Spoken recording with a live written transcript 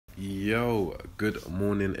Yo, good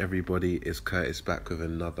morning everybody. It's Curtis back with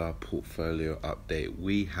another portfolio update.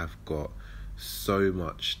 We have got so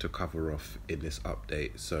much to cover off in this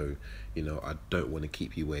update, so I don't want to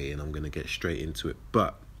keep you waiting. I'm going to get straight into it,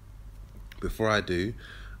 but before I do,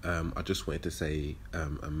 I just wanted to say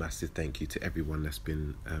a massive thank you to everyone that's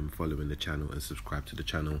been following the channel and subscribed to the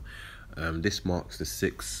channel. This marks the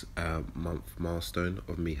 6 month milestone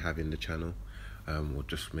of me having the channel, or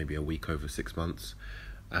just maybe a week over 6 months.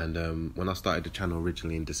 And when I started the channel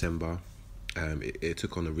originally in December, it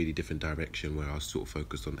took on a really different direction where I was sort of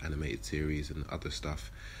focused on animated series and other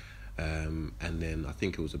stuff. And then I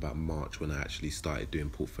think it was about March when I actually started doing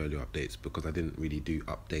portfolio updates, because I didn't really do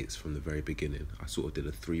updates from the very beginning. I sort of did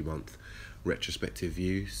a 3-month retrospective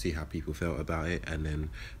view, see how people felt about it, and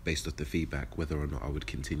then based off the feedback, whether or not I would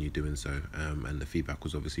continue doing so. And the feedback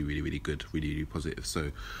was obviously really, really good, really, really positive.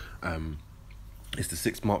 So it's the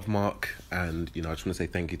 6-month mark, and I just want to say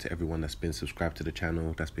thank you to everyone that's been subscribed to the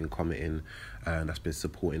channel, that's been commenting, and that's been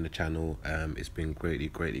supporting the channel. It's been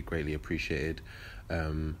greatly appreciated.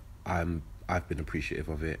 I've been appreciative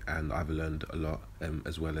of it, and I've learned a lot,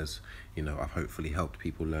 as well as I've hopefully helped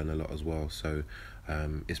people learn a lot as well. So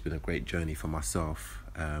it's been a great journey for myself,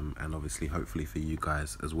 and obviously hopefully for you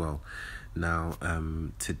guys as well. Now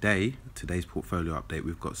today's portfolio update,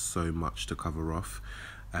 we've got so much to cover off.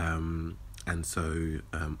 And so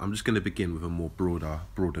I'm just going to begin with a more broader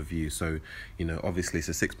view. So, obviously it's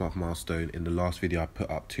a 6-month milestone. In the last video I put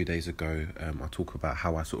up 2 days ago, I talk about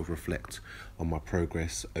how I sort of reflect on my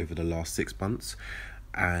progress over the last 6 months.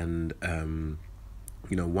 And,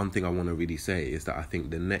 one thing I want to really say is that I think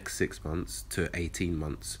the next 6 months to 18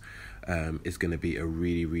 months is going to be a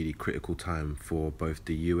really, really critical time for both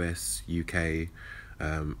the US, UK,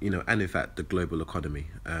 and in fact the global economy.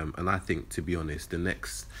 And I think, to be honest, the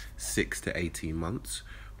next 6 to 18 months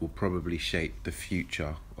will probably shape the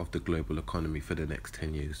future of the global economy for the next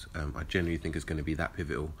 10 years. I genuinely think it's going to be that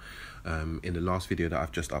pivotal. In the last video that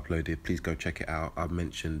I've just uploaded, please go check it out. I've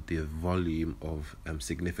mentioned the volume of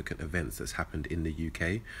significant events that's happened in the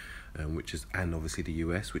UK, and obviously the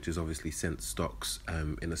US, which has obviously sent stocks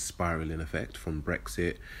in a spiraling effect, from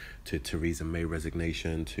Brexit to Theresa May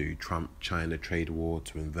resignation, to Trump-China trade war,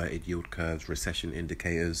 to inverted yield curves, recession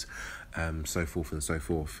indicators, so forth and so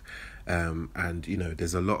forth. And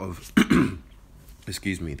there's a lot of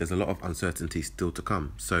there's a lot of uncertainty still to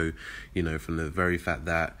come. So, from the very fact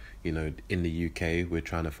that, in the UK, we're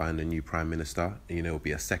trying to find a new Prime Minister, it'll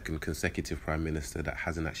be a second consecutive Prime Minister that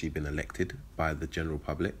hasn't actually been elected by the general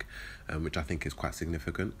public, which I think is quite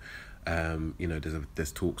significant.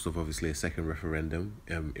 There's talks of obviously a second referendum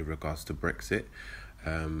in regards to Brexit.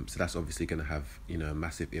 So that's obviously going to have, a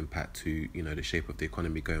massive impact to, the shape of the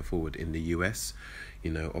economy going forward. In the US,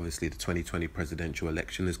 obviously the 2020 presidential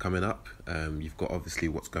election is coming up. You've got obviously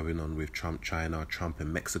what's going on with Trump, China, Trump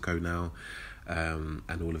and Mexico now,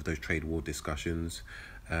 and all of those trade war discussions.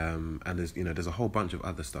 And there's a whole bunch of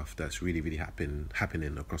other stuff that's really, really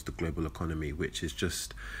happening across the global economy, which has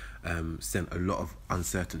just sent a lot of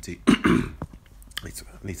uncertainty. I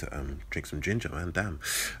need to drink some ginger, man.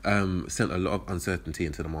 Damn. Sent a lot of uncertainty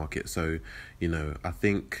into the market. So, I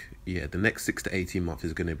think, the next 6 to 18 months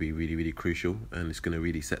is going to be really, really crucial, and it's going to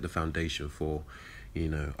really set the foundation for,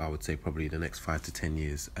 I would say probably the next 5 to 10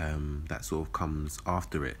 years that sort of comes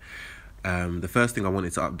after it. The first thing I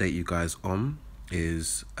wanted to update you guys on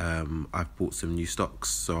is I've bought some new stocks.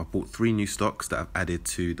 So I bought 3 new stocks that I've added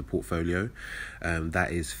to the portfolio.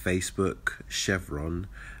 That is Facebook, Chevron,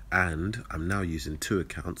 and I'm now using 2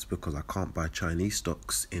 accounts because I can't buy Chinese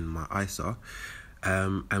stocks in my ISA,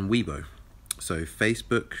 and Weibo. So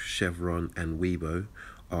Facebook, Chevron and Weibo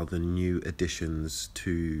are the new additions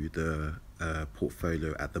to the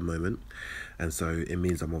portfolio at the moment. And so it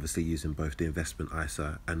means I'm obviously using both the investment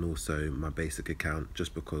ISA and also my basic account,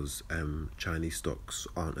 just because Chinese stocks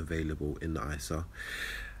aren't available in the ISA.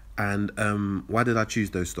 And why did I choose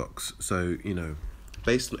those stocks? So,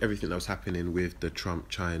 based on everything that was happening with the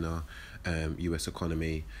Trump-China US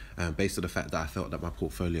economy, based on the fact that I felt that my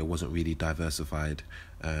portfolio wasn't really diversified,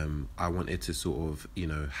 I wanted to sort of,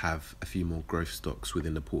 have a few more growth stocks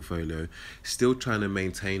within the portfolio, still trying to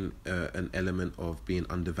maintain an element of being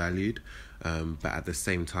undervalued, but at the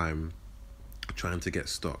same time trying to get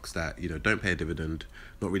stocks that, don't pay a dividend,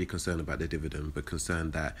 not really concerned about the dividend, but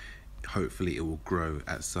concerned that hopefully it will grow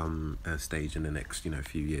at some stage in the next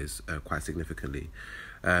few years quite significantly.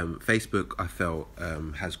 Facebook, I felt,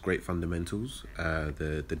 has great fundamentals.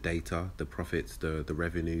 The data, the profits, the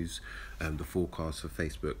revenues, the forecasts for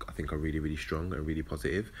Facebook, I think, are really, really strong and really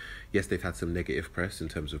positive. Yes, they've had some negative press in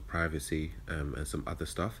terms of privacy and some other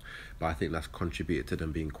stuff, but I think that's contributed to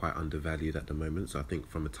them being quite undervalued at the moment. So I think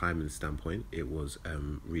from a timing standpoint, it was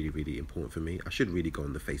really, really important for me. I should really go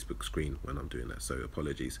on the Facebook screen when I'm doing that, so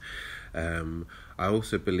apologies. I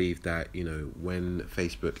also believe that, when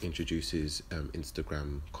Facebook introduces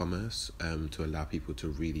Instagram commerce to allow people to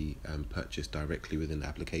really purchase directly within the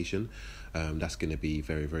application, that's going to be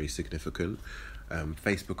very, very significant.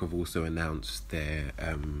 Facebook have also announced their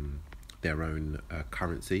own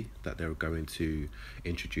currency that they're going to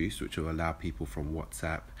introduce, which will allow people from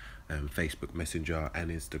WhatsApp, Facebook Messenger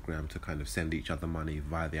and Instagram to kind of send each other money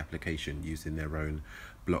via the application using their own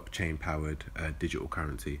blockchain-powered digital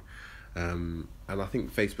currency. And I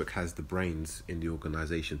think Facebook has the brains in the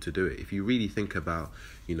organisation to do it. If you really think about,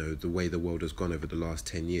 the way the world has gone over the last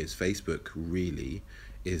 10 years, Facebook really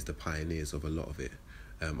is the pioneers of a lot of it.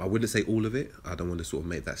 I wouldn't say all of it. I don't want to sort of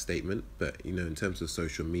make that statement, but, in terms of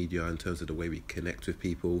social media, in terms of the way we connect with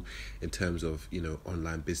people, in terms of,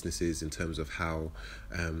 online businesses, in terms of how,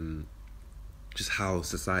 just how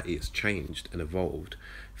society has changed and evolved,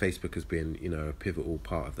 Facebook has been, a pivotal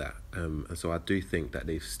part of that. And so I do think that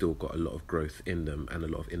they've still got a lot of growth in them and a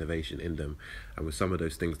lot of innovation in them. And with some of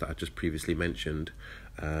those things that I just previously mentioned,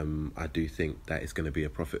 I do think that it's going to be a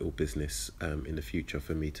profitable business in the future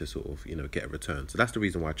for me to sort of, get a return. So that's the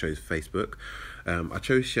reason why I chose Facebook. I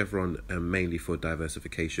chose Chevron mainly for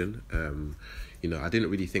diversification. I didn't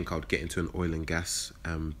really think I'd get into an oil and gas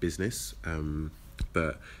business.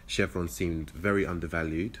 But Chevron seemed very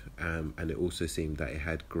undervalued, and it also seemed that it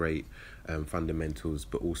had great fundamentals,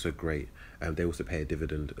 but also great. They also pay a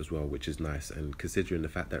dividend as well, which is nice. And considering the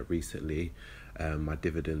fact that recently my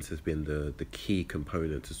dividends has been the key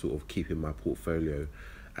component to sort of keeping my portfolio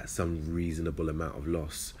at some reasonable amount of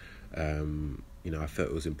loss, I felt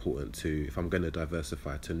it was important to, if I'm going to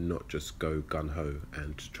diversify, to not just go gun-ho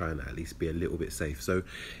and to try and at least be a little bit safe. So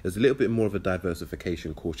it was a little bit more of a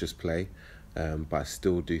diversification, cautious play. But I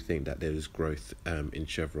still do think that there is growth in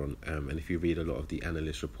Chevron. And if you read a lot of the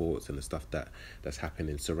analyst reports and the stuff that's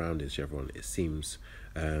happening surrounding Chevron, it seems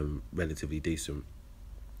relatively decent.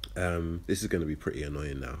 This is going to be pretty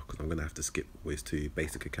annoying now because I'm going to have to skip always to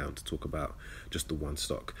basic account to talk about just the one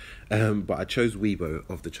stock. But I chose Weibo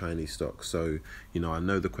of the Chinese stock. So, I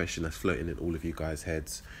know the question that's floating in all of you guys'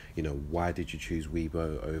 heads, why did you choose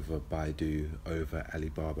Weibo over Baidu, over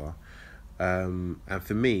Alibaba? And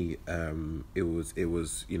for me, it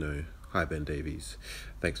was hi Ben Davies,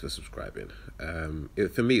 thanks for subscribing.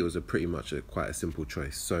 For me, it was quite a simple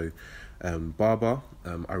choice. So, Baba,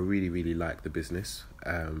 I really, really like the business,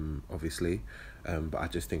 obviously, but I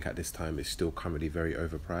just think at this time it's still currently very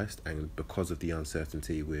overpriced, and because of the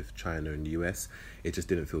uncertainty with China and the US, it just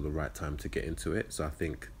didn't feel the right time to get into it. So I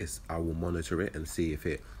think I will monitor it and see if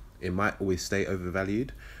it might always stay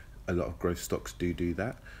overvalued. A lot of growth stocks do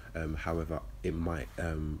that. However, it might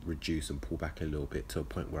reduce and pull back a little bit to a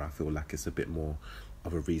point where I feel like it's a bit more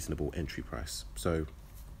of a reasonable entry price. So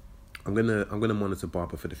I'm gonna monitor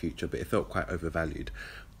Baba for the future, but it felt quite overvalued.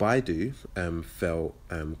 Baidu felt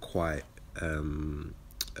quite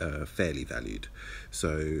fairly valued.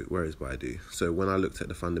 So where is Baidu? So when I looked at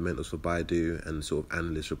the fundamentals for Baidu and sort of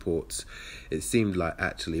analyst reports, it seemed like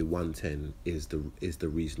actually 110 is the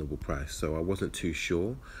reasonable price. So I wasn't too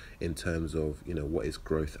sure in terms of what its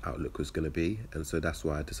growth outlook was going to be, and so that's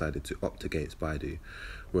why I decided to opt against Baidu.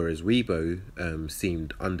 Whereas Weibo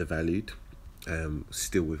seemed undervalued,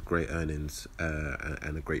 still with great earnings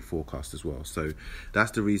and a great forecast as well. So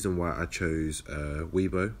that's the reason why I chose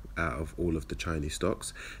Weibo out of all of the Chinese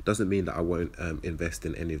stocks. Doesn't mean that I won't invest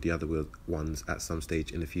in any of the other ones at some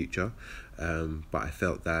stage in the future, but I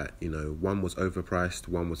felt that one was overpriced,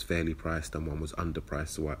 one was fairly priced, and one was underpriced,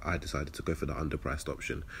 so I decided to go for the underpriced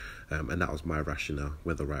option, and that was my rationale,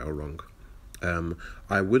 whether right or wrong.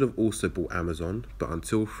 I would have also bought Amazon, but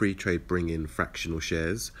until free trade bring in fractional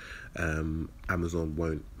shares, Amazon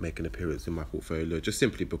won't make an appearance in my portfolio, just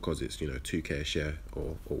simply because it's 2k a share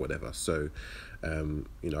or whatever. So I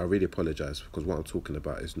really apologize because what I'm talking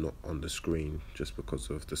about is not on the screen just because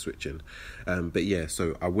of the switching. But yeah,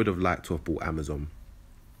 so I would have liked to have bought Amazon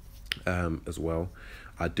as well.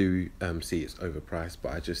 I do see it's overpriced,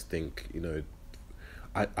 but I just think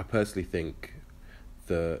I personally think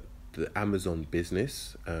the Amazon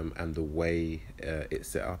business and the way it's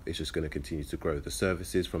set up is just going to continue to grow. The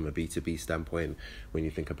services from a B2B standpoint, when you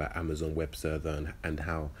think about Amazon Web Server and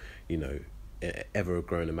how ever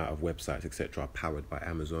growing amount of websites, etc., are powered by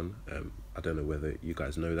Amazon. I don't know whether you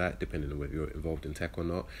guys know that, depending on whether you're involved in tech or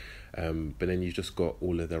not. But then you've just got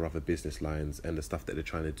all of their other business lines and the stuff that they're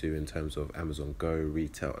trying to do in terms of Amazon Go,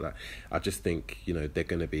 retail. Like, I just think, they're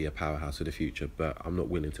going to be a powerhouse of the future, but I'm not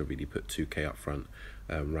willing to really put 2K up front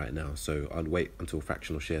right now. So I'd wait until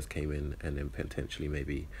fractional shares came in and then potentially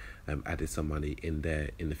maybe added some money in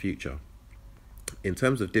there in the future. In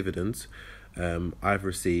terms of dividends, I've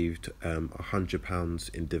received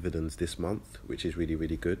 £100 in dividends this month, which is really,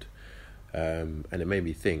 really good. And it made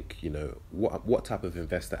me think, what type of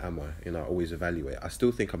investor am I? I always evaluate. I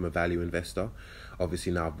still think I'm a value investor.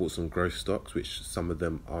 Obviously now I've bought some growth stocks, which some of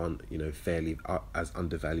them aren't, fairly as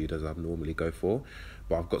undervalued as I'd normally go for.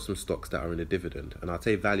 But I've got some stocks that are in a dividend. And I'd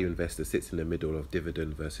say value investor sits in the middle of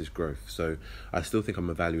dividend versus growth. So I still think I'm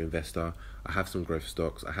a value investor. I have some growth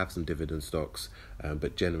stocks. I have some dividend stocks.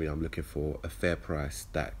 But generally I'm looking for a fair price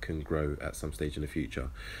that can grow at some stage in the future.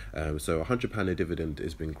 So £100 a dividend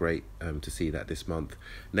has been great to see that this month.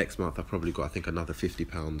 Next month I've probably got, I think, another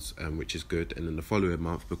 £50, which is good. And then the following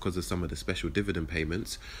month, because of some of the special dividend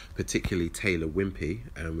payments, particularly Taylor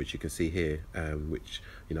Wimpey, which you can see here, which,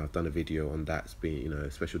 I've done a video on that. It's been, a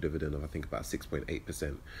special dividend of, I think, about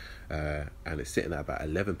 6.8%. And it's sitting at about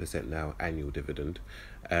 11% now, annual dividend.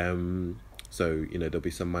 So, there'll be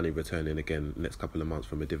some money returning again next couple of months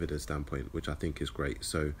from a dividend standpoint, which I think is great.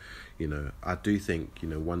 So, I do think,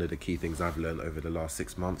 one of the key things I've learned over the last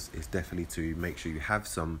 6 months is definitely to make sure you have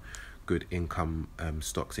some good income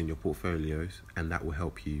stocks in your portfolios, and that will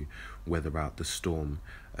help you weather out the storm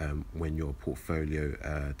when your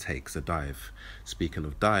portfolio takes a dive. Speaking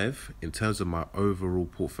of dive, in terms of my overall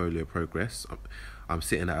portfolio progress, I'm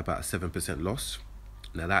sitting at about a 7% loss.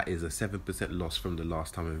 Now that is a 7% loss from the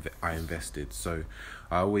last time I invested. So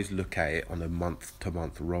I always look at it on a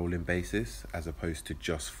month-to-month rolling basis, as opposed to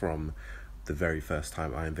just from the very first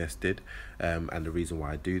time I invested. And the reason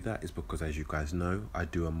why I do that is because, as you guys know, I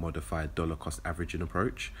do a modified dollar cost averaging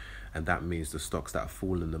approach. And that means the stocks that have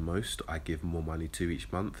fallen the most, I give more money to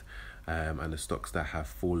each month. And the stocks that have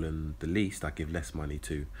fallen the least, I give less money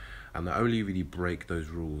to. And I only really break those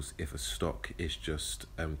rules if a stock is just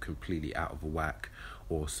completely out of whack,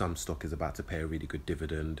 or some stock is about to pay a really good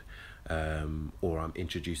dividend, or I'm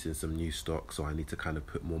introducing some new stocks, so I need to kind of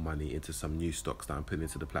put more money into some new stocks that I'm putting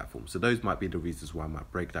into the platform. So those might be the reasons why I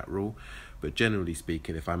might break that rule. But generally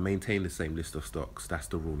speaking, if I maintain the same list of stocks, that's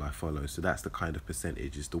the rule I follow. So that's the kind of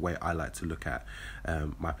percentage, is the way I like to look at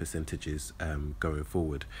my percentages going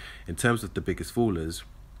forward. In terms of the biggest fallers,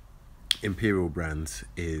 Imperial Brands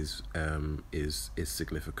is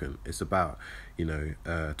significant. It's about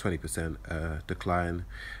 20% decline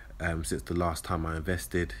since the last time I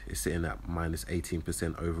invested. It's sitting at minus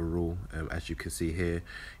 18% overall. As you can see here,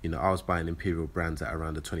 I was buying Imperial Brands at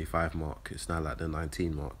around the 25 mark. It's now at the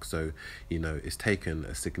 19 mark. So it's taken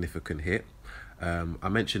a significant hit. I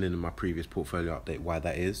mentioned in my previous portfolio update why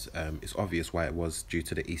that is. It's obvious why it was, due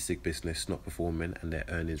to the e-cig business not performing and their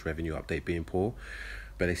earnings revenue update being poor.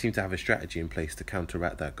 But they seem to have a strategy in place to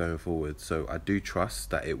counteract that going forward. So I do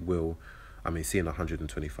trust that it will. Seeing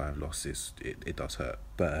 125 losses, it does hurt.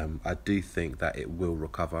 But I do think that it will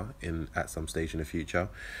recover at some stage in the future.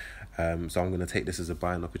 So I'm going to take this as a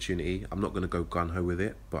buying opportunity. I'm not going to go gun-ho with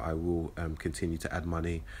it, but I will continue to add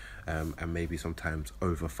money and maybe sometimes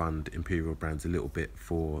overfund Imperial Brands a little bit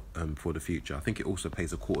for the future. I think it also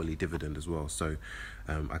pays a quarterly dividend as well. So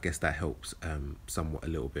I guess that helps somewhat a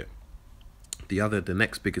little bit. The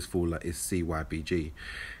next biggest faller is CYBG.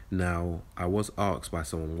 Now, I was asked by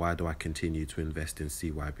someone, why do I continue to invest in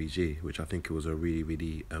CYBG, which I think it was a really,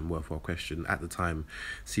 really worthwhile question. At the time,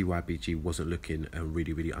 CYBG wasn't looking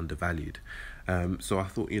really, really undervalued. So I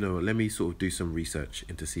thought, let me sort of do some research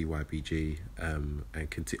into CYBG and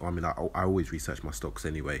continue. I always research my stocks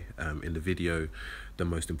anyway. In the video, the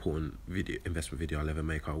most important investment video I'll ever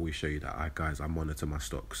make, I always show you that I monitor my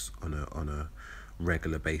stocks on a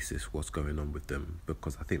regular basis, what's going on with them,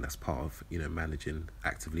 because I think that's part of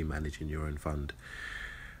actively managing your own fund.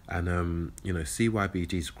 And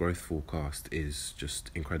CYBG's growth forecast is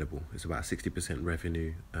just incredible. It's about 60%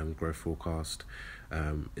 revenue growth forecast.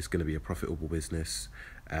 It's going to be a profitable business.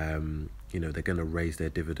 They're going to raise their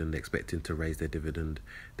dividend, expecting to raise their dividend.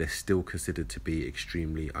 They're still considered to be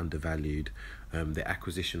extremely undervalued. The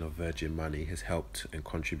acquisition of Virgin Money has helped and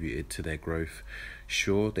contributed to their growth.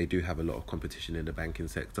 Sure, they do have a lot of competition in the banking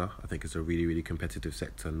sector. I think it's a really, really competitive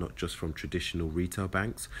sector, not just from traditional retail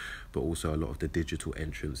banks, but also a lot of the digital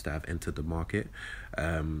entrants that have entered the market.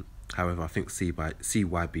 However, I think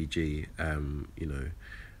CYBG,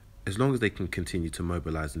 as long as they can continue to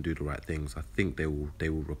mobilize and do the right things, I think they will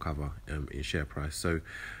recover in share price. So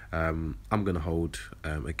I'm gonna hold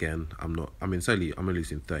again. I'm only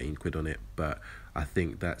losing 13 quid on it, but I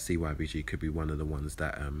think that CYBG could be one of the ones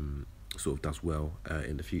that sort of does well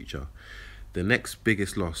in the future. The next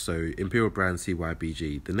biggest loss, so Imperial Brand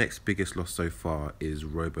CYBG, the next biggest loss so far is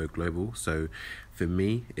Robo Global. So for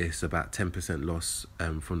me, it's about 10% loss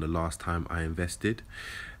from the last time I invested.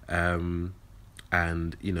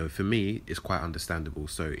 And, for me, it's quite understandable.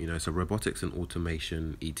 So, it's a robotics and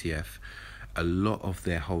automation ETF. A lot of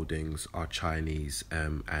their holdings are Chinese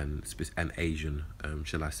and Asian,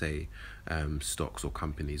 shall I say, stocks or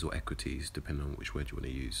companies or equities, depending on which word you want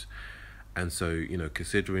to use. And so,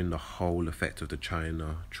 considering the whole effect of the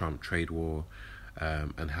China-Trump trade war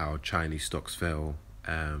and how Chinese stocks fell,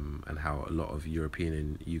 and how a lot of European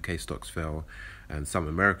and UK stocks fell and some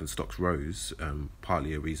American stocks rose,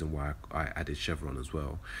 partly a reason why I added Chevron as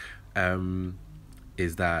well,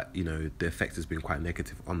 is that, the effect has been quite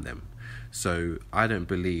negative on them. So I don't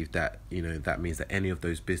believe that, that means that any of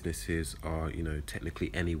those businesses are, technically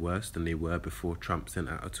any worse than they were before Trump sent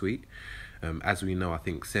out a tweet. As we know, I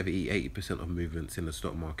think 70-80% of movements in the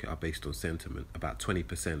stock market are based on sentiment. About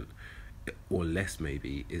 20% or less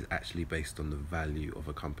maybe is actually based on the value of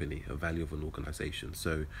a company, a value of an organization.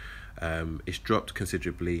 So it's dropped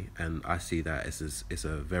considerably, and I see that it's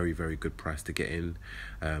a very, very good price to get in.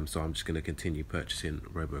 So I'm just going to continue purchasing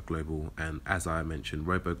Robo Global. And as I mentioned,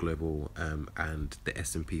 Robo Global and the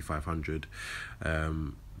S&P 500,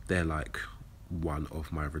 they're like one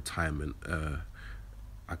of my retirement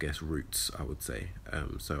routes, I would say.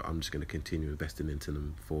 So I'm just going to continue investing into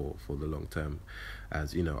them for the long term.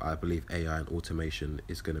 As I believe AI and automation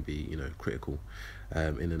is going to be, critical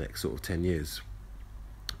in the next sort of 10 years.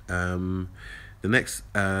 The next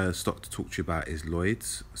stock to talk to you about is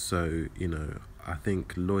Lloyd's. So, I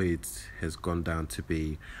think Lloyd's has gone down to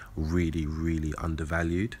be really, really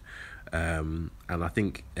undervalued. And I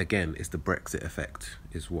think, again, it's the Brexit effect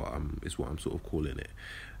is what I'm sort of calling it.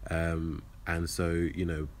 And so,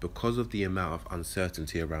 because of the amount of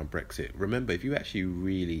uncertainty around Brexit, remember, if you actually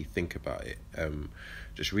really think about it,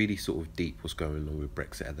 just really sort of deep what's going on with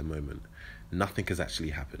Brexit at the moment, nothing has actually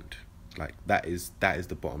happened. Like, that is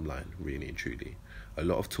the bottom line, really and truly. A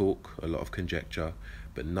lot of talk, a lot of conjecture,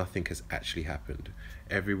 but nothing has actually happened.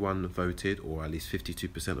 Everyone voted, or at least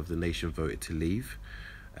 52% of the nation voted to leave.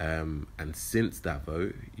 And since that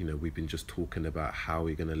vote, we've been just talking about how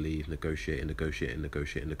we're going to leave, negotiating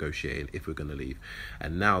if we're going to leave.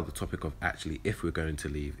 And now the topic of actually if we're going to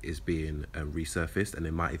leave is being resurfaced, and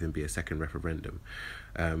there might even be a second referendum.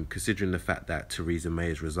 Considering the fact that Theresa May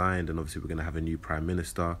has resigned, and obviously we're going to have a new Prime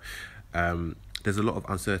Minister, there's a lot of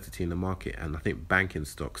uncertainty in the market, and I think banking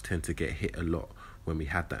stocks tend to get hit a lot when we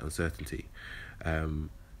have that uncertainty.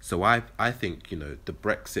 So I think, the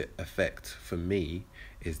Brexit effect for me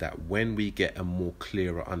is that when we get a more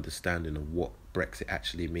clearer understanding of what Brexit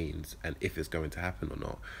actually means and if it's going to happen or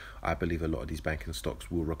not, I believe a lot of these banking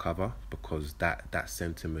stocks will recover, because that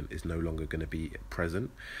sentiment is no longer going to be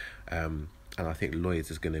present. And I think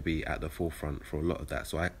Lloyd's is going to be at the forefront for a lot of that.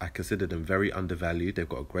 So I consider them very undervalued. They've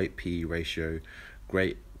got a great PE ratio,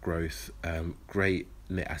 great growth, great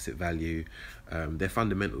net asset value. Their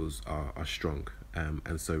fundamentals are strong.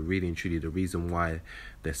 And so really and truly the reason why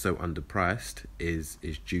they're so underpriced is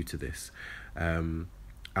due to this. And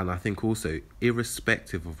I think also,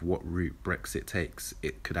 irrespective of what route Brexit takes,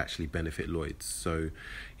 it could actually benefit Lloyd's. So,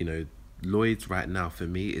 Lloyd's right now for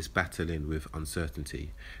me is battling with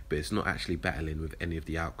uncertainty, but it's not actually battling with any of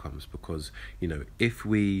the outcomes, because, if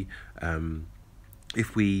we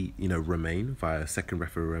remain via a second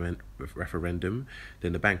referendum,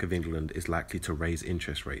 then the Bank of England is likely to raise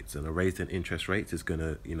interest rates, and a raise in interest rates is going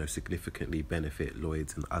to, significantly benefit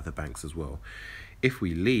Lloyd's and other banks as well. If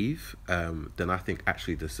we leave, then I think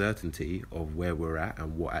actually the certainty of where we're at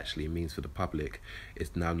and what actually means for the public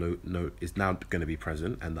is now going to be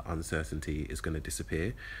present, and the uncertainty is going to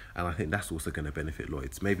disappear. And I think that's also going to benefit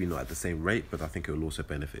Lloyd's. Maybe not at the same rate, but I think it will also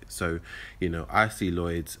benefit. So, I see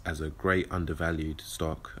Lloyd's as a great undervalued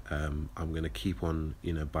stock. I'm going to keep on,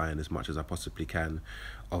 buying as much as I possibly can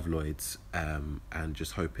of Lloyd's, and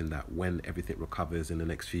just hoping that when everything recovers in the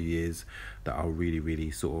next few years, that I'll really,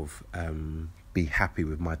 really sort of be happy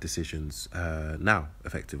with my decisions now,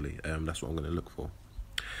 effectively. That's what I'm going to look for.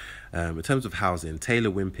 In terms of housing, Taylor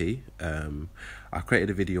Wimpey, I created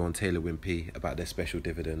a video on Taylor Wimpey about their special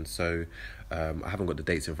dividend. So I haven't got the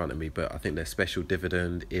dates in front of me, but I think their special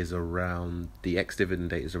dividend is around, the ex-dividend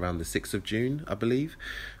date is around the 6th of June, I believe.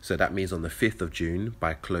 So that means on the 5th of June,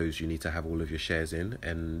 by close, you need to have all of your shares in.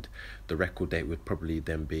 And the record date would probably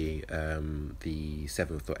then be the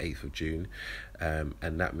 7th or 8th of June.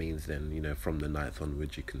 And that means then, from the 9th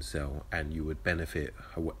onwards, you can sell, and you would benefit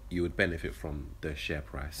from the share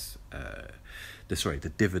price,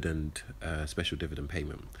 the dividend, special dividend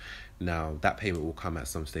payment. Now, that payment will come at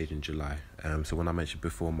some stage in July. So when I mentioned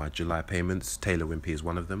before my July payments, Taylor Wimpey is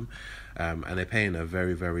one of them. And they're paying a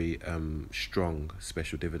very, very strong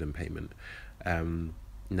special dividend payment.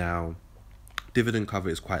 Now, dividend cover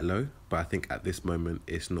is quite low, but I think at this moment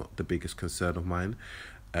it's not the biggest concern of mine.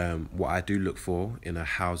 What I do look for in a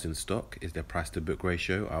housing stock is their price to book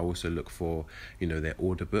ratio. I also look for, their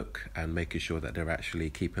order book and making sure that they're actually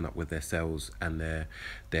keeping up with their sales and their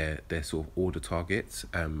sort of order targets.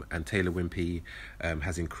 And Taylor Wimpey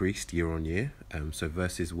has increased year on year. So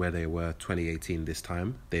versus where they were 2018 this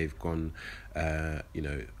time, they've gone, a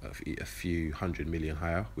few 100 million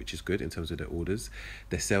higher, which is good in terms of their orders.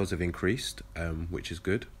 Their sales have increased, which is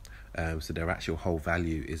good. So their actual whole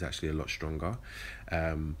value is actually a lot stronger,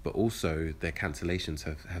 but also their cancellations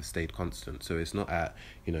have stayed constant. So it's not at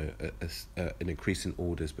an increase in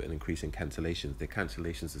orders but an increase in cancellations. Their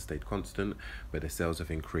cancellations have stayed constant, but their sales have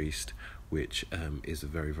increased, which is a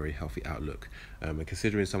very, very healthy outlook. And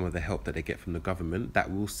considering some of the help that they get from the government, that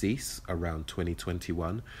will cease around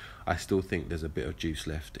 2021. I still think there's a bit of juice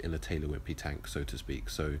left in the Taylor Wimpey tank, so to speak.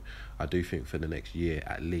 So I do think for the next year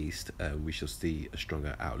at least, we shall see a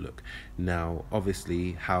stronger outlook. Now,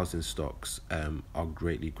 obviously, housing stocks are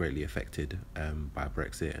greatly affected by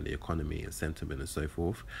Brexit and the economy and sentiment and so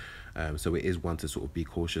forth. So it is one to sort of be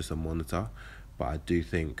cautious and monitor. But I do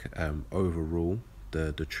think overall,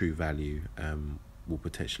 the true value will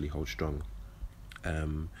potentially hold strong.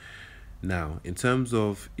 Now, in terms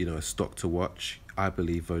of a stock to watch, I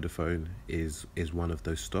believe Vodafone is one of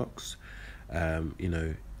those stocks.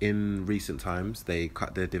 In recent times, they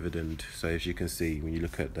cut their dividend. So as you can see, when you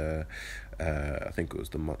look at the, I think it was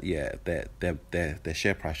their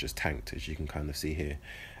share price just tanked, as you can kind of see here.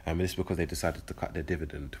 And it's because they decided to cut their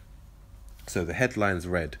dividend. So the headlines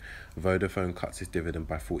read, Vodafone cuts its dividend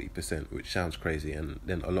by 40%, which sounds crazy. And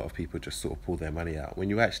then a lot of people just sort of pull their money out. When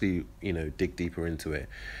you actually, dig deeper into it,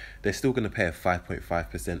 they're still going to pay a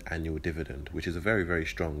 5.5% annual dividend, which is a very, very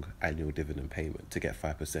strong annual dividend payment. To get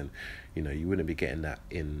 5%, you wouldn't be getting that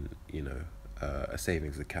in, a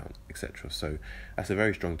savings account, etc. So that's a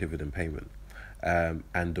very strong dividend payment. And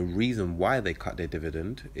the reason why they cut their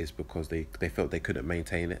dividend is because they felt they couldn't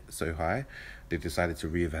maintain it so high. They decided to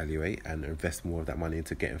reevaluate and invest more of that money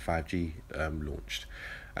into getting 5G launched.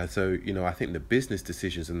 And so, I think the business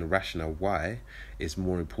decisions and the rationale why is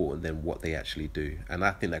more important than what they actually do. And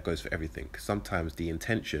I think that goes for everything. Sometimes the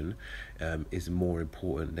intention is more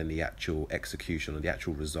important than the actual execution or the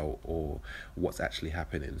actual result or what's actually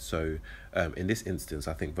happening. So in this instance,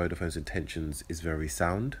 I think Vodafone's intentions is very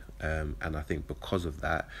sound. And I think because of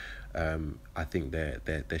that, I think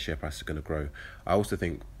their share price is going to grow. I also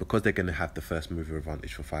think because they're going to have the first mover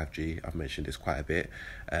advantage for 5G, I've mentioned this quite a bit,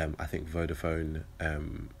 I think Vodafone,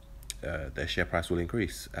 their share price will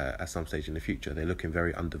increase at some stage in the future. They're looking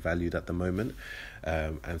very undervalued at the moment,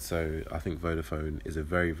 and so I think Vodafone is a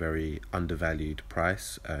very, very undervalued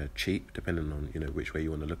price, cheap, depending on which way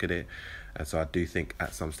you want to look at it. And so I do think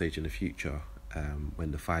at some stage in the future,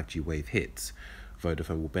 when the 5G wave hits,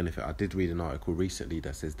 Vodafone will benefit. I did read an article recently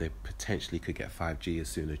that says they potentially could get 5G as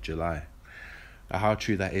soon as July. How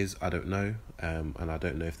true that is, I don't know, and I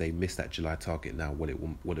don't know if they miss that July target now, what it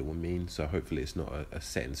will mean. So hopefully it's not a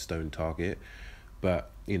set in stone target,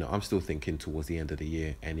 but I'm still thinking towards the end of the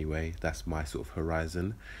year anyway. That's my sort of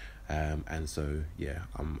horizon, and so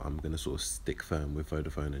I'm gonna sort of stick firm with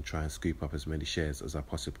Vodafone and try and scoop up as many shares as I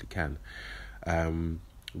possibly can.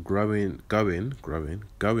 Going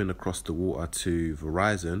across the water to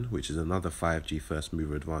Verizon, which is another 5G first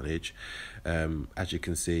mover advantage. As you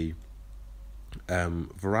can see,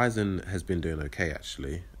 Verizon has been doing okay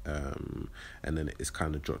actually, and then it's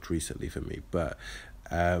kind of dropped recently for me. But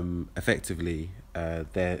effectively,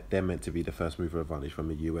 they're meant to be the first mover advantage from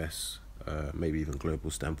a US, maybe even global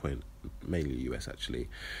standpoint, mainly US actually.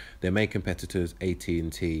 Their main competitors,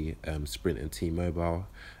 AT&T, Sprint and T-Mobile.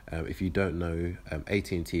 If you don't know,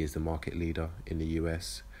 AT&T is the market leader in the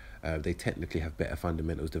US. They technically have better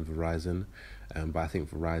fundamentals than Verizon, but I think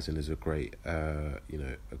Verizon is a great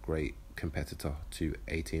competitor to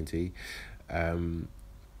AT&T.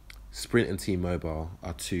 Sprint and T-Mobile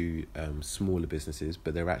are two smaller businesses,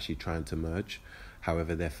 but they're actually trying to merge.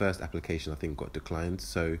 However, their first application I think got declined.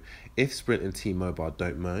 So if Sprint and T-Mobile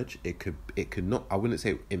don't merge, it could not. I wouldn't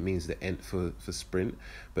say it means the end for Sprint,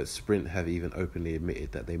 but Sprint have even openly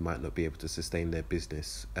admitted that they might not be able to sustain their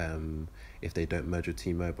business if they don't merge with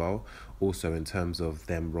T-Mobile. Also, in terms of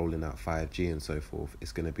them rolling out 5G and so forth,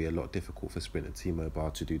 it's going to be a lot difficult for Sprint and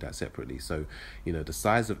T-Mobile to do that separately. So, the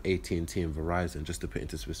size of AT&T and Verizon, just to put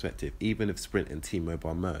into perspective, even if Sprint and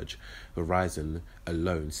T-Mobile merge, Verizon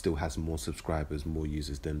alone still has more subscribers, more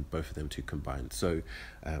users than both of them two combined. So,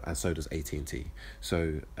 and so does AT&T.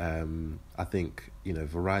 So, I think,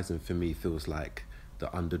 Verizon for me feels like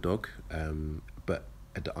the underdog, but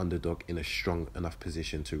the underdog in a strong enough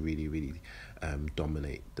position to really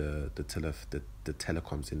dominate the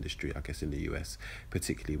telecoms industry, I guess, in the US,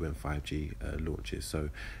 particularly when 5G launches. So,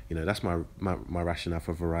 that's my rationale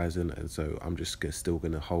for Verizon, and so I'm just still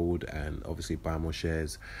going to hold and obviously buy more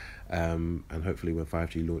shares, and hopefully when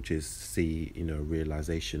 5G launches, see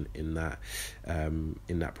realization in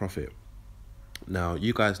that profit. Now,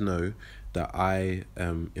 you guys know that I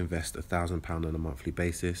invest £1,000 on a monthly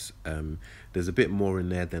basis. There's a bit more in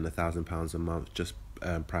there than £1,000 a month, just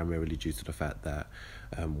primarily due to the fact that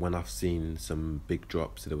when I've seen some big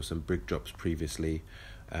drops, there were some big drops previously,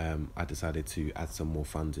 I decided to add some more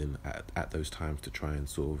funds in at those times to try and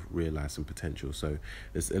sort of realise some potential. So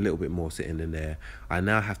there's a little bit more sitting in there. I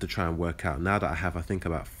now have to try and work out, now that I have, I think,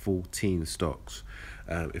 about 14 stocks,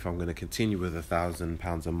 if I'm going to continue with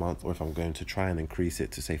 £1,000 a month, or if I'm going to try and increase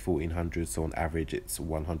it to say 1,400, so on average it's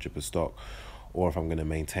 100 per stock, or if I'm going to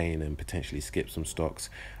maintain and potentially skip some stocks.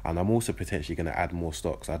 And I'm also potentially going to add more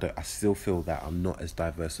stocks. I still feel that I'm not as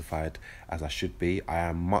diversified as I should be. I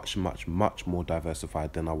am much more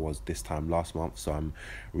diversified than I was this time last month, so I'm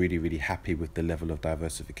really happy with the level of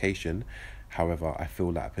diversification. However, I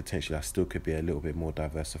feel that potentially I still could be a little bit more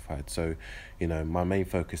diversified. So, my main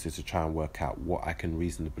focus is to try and work out what I can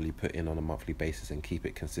reasonably put in on a monthly basis and keep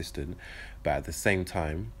it consistent. But at the same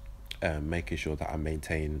time, making sure that I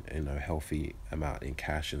maintain a healthy amount in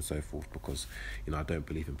cash and so forth, because I don't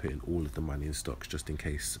believe in putting all of the money in stocks just in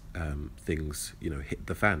case things hit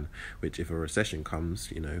the fan, which if a recession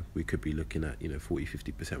comes, we could be looking at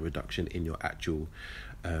 40-50% reduction in your actual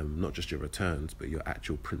not just your returns but your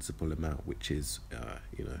actual principal amount, which is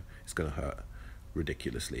it's going to hurt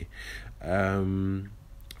ridiculously.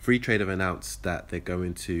 Free Trade have announced that they're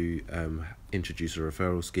going to introduce a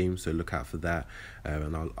referral scheme, so look out for that,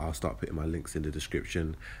 and I'll start putting my links in the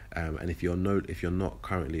description. And if you're not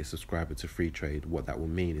currently a subscriber to Free Trade, what that will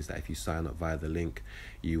mean is that if you sign up via the link,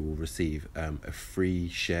 you will receive a free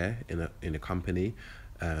share in a company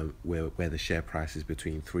where the share price is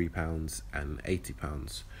between £3 and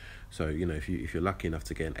 £80. So, if you're lucky enough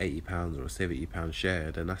to get an £80 or a £70 share,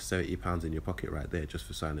 then that's £70 in your pocket right there just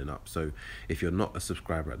for signing up. So if you're not a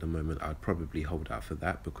subscriber at the moment, I'd probably hold out for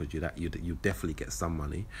that, because you definitely get some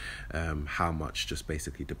money. How much just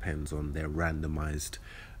basically depends on their randomized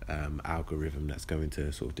algorithm that's going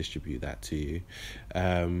to sort of distribute that to you.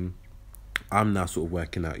 I'm now sort of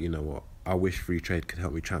working out, what, I wish Free Trade could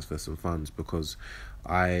help me transfer some funds, because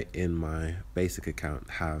I, in my basic account,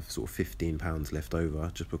 have sort of £15 left over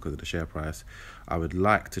just because of the share price. I would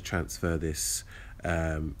like to transfer this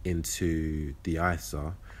into the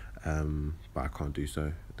ISA, but I can't do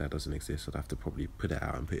so. That doesn't exist. I'd have to probably put it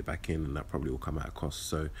out and put it back in, and that probably will come at a cost.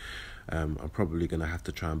 So I'm probably going to have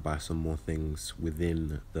to try and buy some more things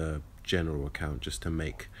within the general account just to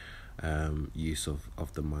make use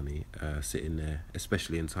of the money sitting there,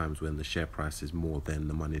 especially in times when the share price is more than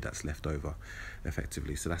the money that's left over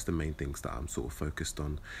effectively. So that's the main things that I'm sort of focused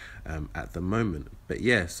on at the moment. But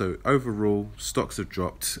yeah, so overall, stocks have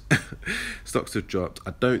dropped.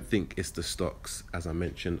 I don't think it's the stocks, as I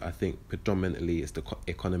mentioned. I think predominantly it's the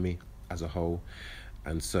economy as a whole.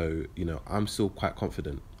 And so, I'm still quite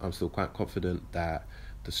confident. That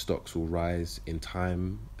the stocks will rise in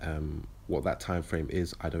time. What that time frame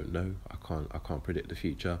is, I don't know. I can't predict the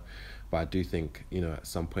future, but I do think at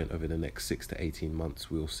some point over the next 6 to 18 months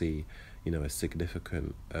we'll see a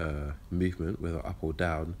significant movement, whether up or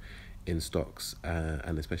down, in stocks,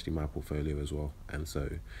 and especially my portfolio as well. And so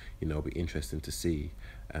it'll be interesting to see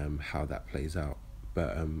how that plays out.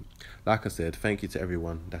 But like I said, thank you to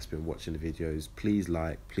everyone that's been watching the videos. Please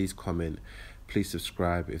like, please comment, please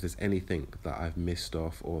subscribe. If there's anything that I've missed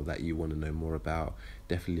off or that you want to know more about,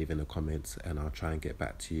 definitely leave in the comments and I'll try and get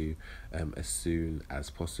back to you as soon as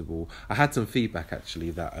possible. I had some feedback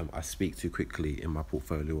actually that I speak too quickly in my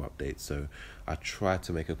portfolio updates, so I try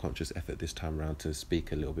to make a conscious effort this time around to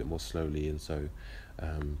speak a little bit more slowly, and so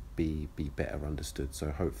be better understood.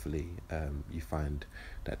 So hopefully you find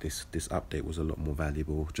that this update was a lot more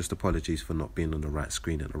valuable. Just apologies for not being on the right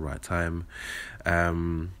screen at the right time,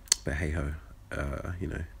 but hey ho,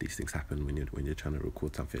 these things happen when you're trying to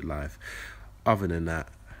record something live. Other than that,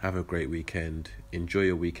 have a great weekend. Enjoy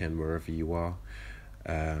your weekend wherever you are,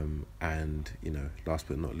 and last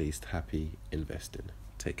but not least, happy investing.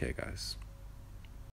 Take care, guys.